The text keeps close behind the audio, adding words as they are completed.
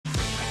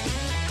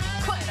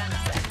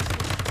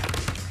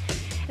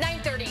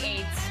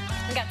9:38.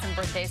 We got some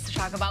birthdays to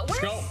talk about.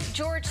 Where's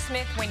George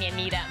Smith when you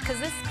need him? Because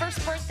this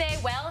first birthday,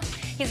 well,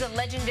 he's a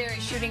legendary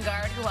shooting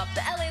guard who helped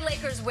the LA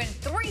Lakers win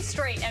 3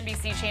 straight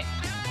NBA.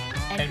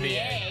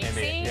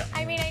 See? Yeah.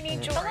 I mean, I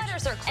need George. The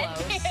letters are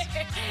close.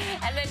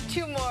 And then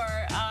 2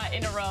 more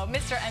in a row.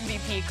 Mr.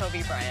 MVP,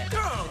 Kobe Bryant.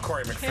 Oh,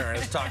 Corey McFerrin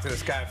has talked to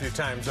this guy a few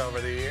times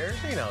over the years.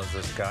 He knows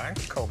this guy,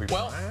 Kobe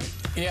Bryant.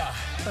 Yeah,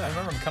 I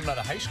remember him coming out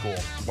of high school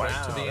right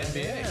to the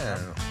NBA. Yeah.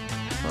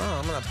 Well,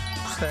 I'm going to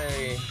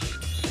say...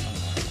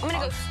 I'm going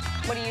to go...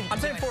 What are you I'm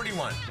saying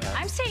 41.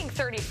 I'm saying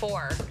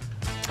 34.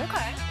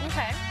 Okay.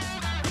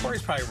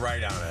 Corey's probably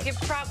right on it. You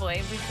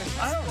probably.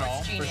 I don't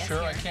know for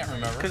sure. I can't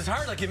remember. Because it's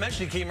hard, like you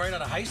mentioned, he came right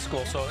out of high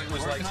school, so it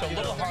was like it's a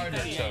little hard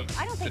to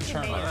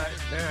determine. All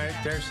right,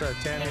 there's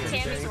Tammy.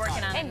 Tammy's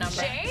working on a And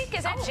number. Jake?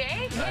 Is that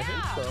Jake? I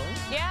think so.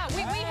 Yeah,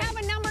 we have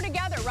a number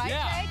together, right,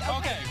 Jake?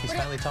 Okay. He's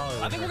slightly taller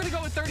than I think we're going to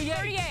go with 38.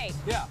 38.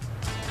 Yeah.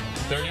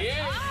 38.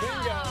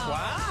 Bingo.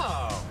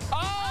 Wow.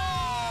 Oh!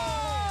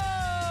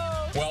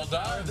 Well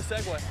done. The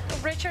segue.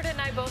 Richard and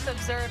I both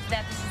observed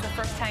that this is the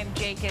first time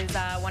Jake is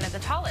one of the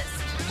tallest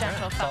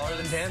gentle fellows. Taller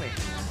than Tammy.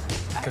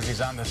 Because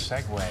he's on the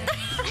Segway.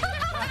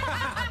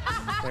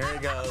 There he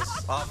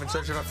goes, off in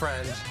search of a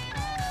friend.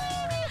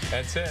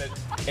 That's it.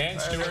 And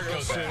Stewart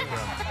goes after him.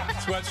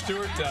 That's what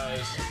Stewart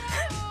does.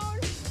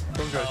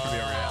 Those guys could be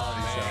a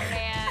reality show.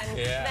 Man,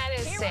 that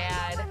is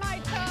sad.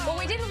 Well,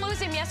 we didn't lose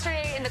him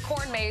yesterday in the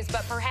corn maze,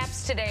 but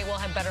perhaps today we'll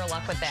have better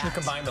luck with that. Should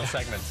combine those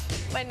segments.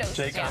 My nose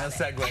Jake on a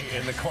Segway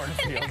in the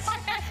cornfields.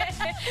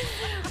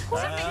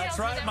 That's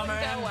right, my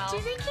man. Do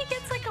you think he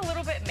gets like a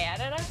little bit mad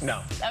at us?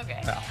 No.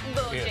 Okay. No.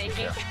 Little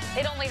Jakey.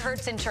 It only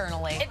hurts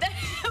internally.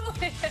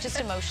 Just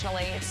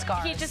emotionally, it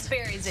scars. He just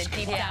buries it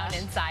deep down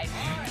inside.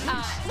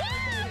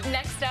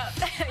 Next up,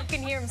 you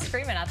can hear him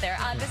screaming out there.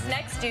 This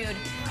next dude,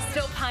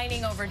 still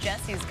pining over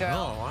Jesse's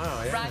girl. Oh,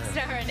 wow, yeah. Rock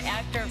star and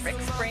actor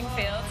Rick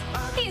Springfield.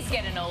 He's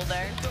getting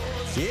older.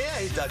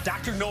 Yeah,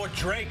 Dr. Noah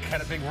Drake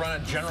had a big run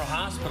at General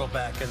Hospital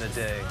back in the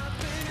day.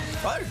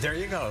 Oh, there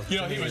you go. You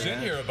know, he was in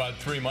here about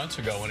 3 months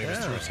ago when he was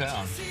through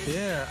town.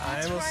 Yeah,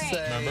 I will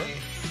say. Remember?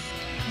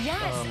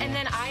 Yes, and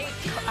then I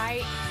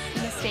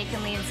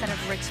mistakenly, instead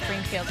of Rick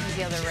Springfield, who's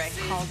the other Rick,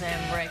 called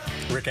him Rick.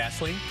 Rick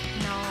Astley?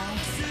 No.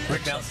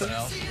 Rick Nelson?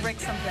 Rick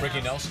something Ricky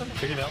else. Nelson?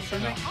 Ricky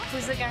Nelson? No.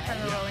 Who's the guy from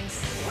the Rolling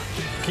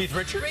Stones? Keith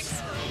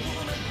Richards?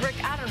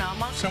 Rick, I don't know.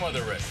 Some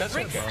other Rick. That's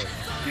okay.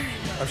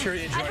 I'm sure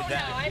he I enjoyed don't know.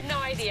 that. I have no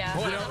idea.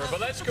 Whatever, but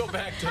let's go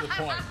back to the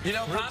point. You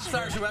know, pop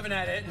stars who haven't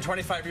had it in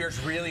 25 years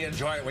really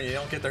enjoy it when you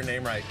don't get their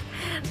name right.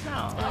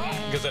 No.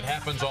 Because it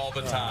happens all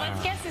the time.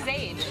 Let's guess his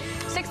age.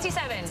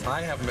 67.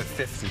 I have him at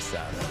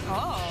 57.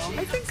 Oh.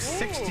 I think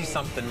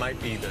 60-something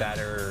might be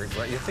better.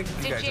 You think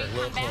you Did guys are a Jake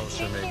little come back? closer,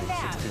 Jake maybe came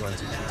back. 61,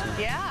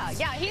 62.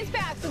 Yeah, he's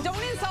back. So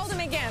don't insult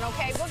him again,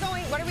 okay? We're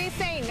going, what are we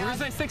saying? We're going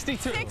to say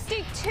 62.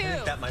 62. I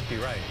think that might be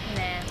right.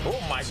 Nah. Oh,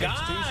 my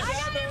gosh.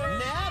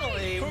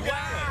 Natalie,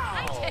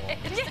 wow.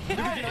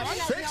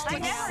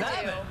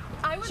 67.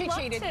 I would love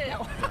cheated.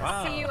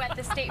 to see you at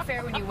the state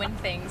fair when you win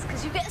things,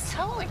 because you get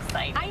so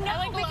excited. I know,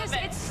 like, because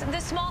it's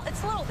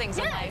the little things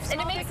in life. and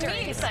it small makes me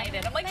victories.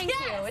 excited. I'm like, Thank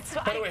you. It's,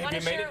 By the way, have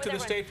you made it to the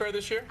state fair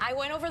this year? I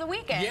went over the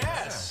weekend.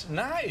 Yes.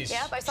 Nice.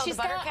 Yep, I saw She's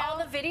the butter got cow. all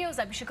the videos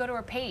up. You should go to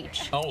her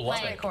page. Oh,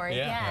 love like, it. Corey.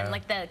 Yeah, and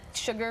like the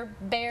sugar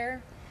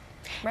bear,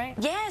 right?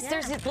 Yes,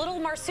 there's these little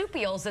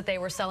marsupials that they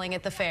were selling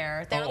at the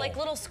fair. They're Oh. like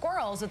little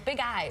squirrels with big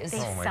eyes. They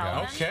Oh, my sell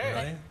God. them. Okay.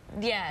 Really?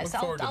 Yes, Look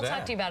I'll forward to talk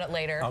that. to you about it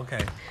later. Okay.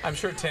 I'm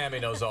sure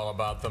Tammy knows all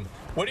about them.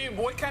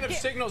 What kind of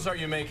signals are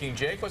you making,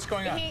 Jake? What's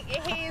going on?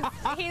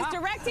 He's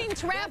directing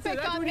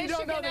traffic on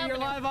Michigan Avenue.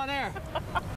 live on air.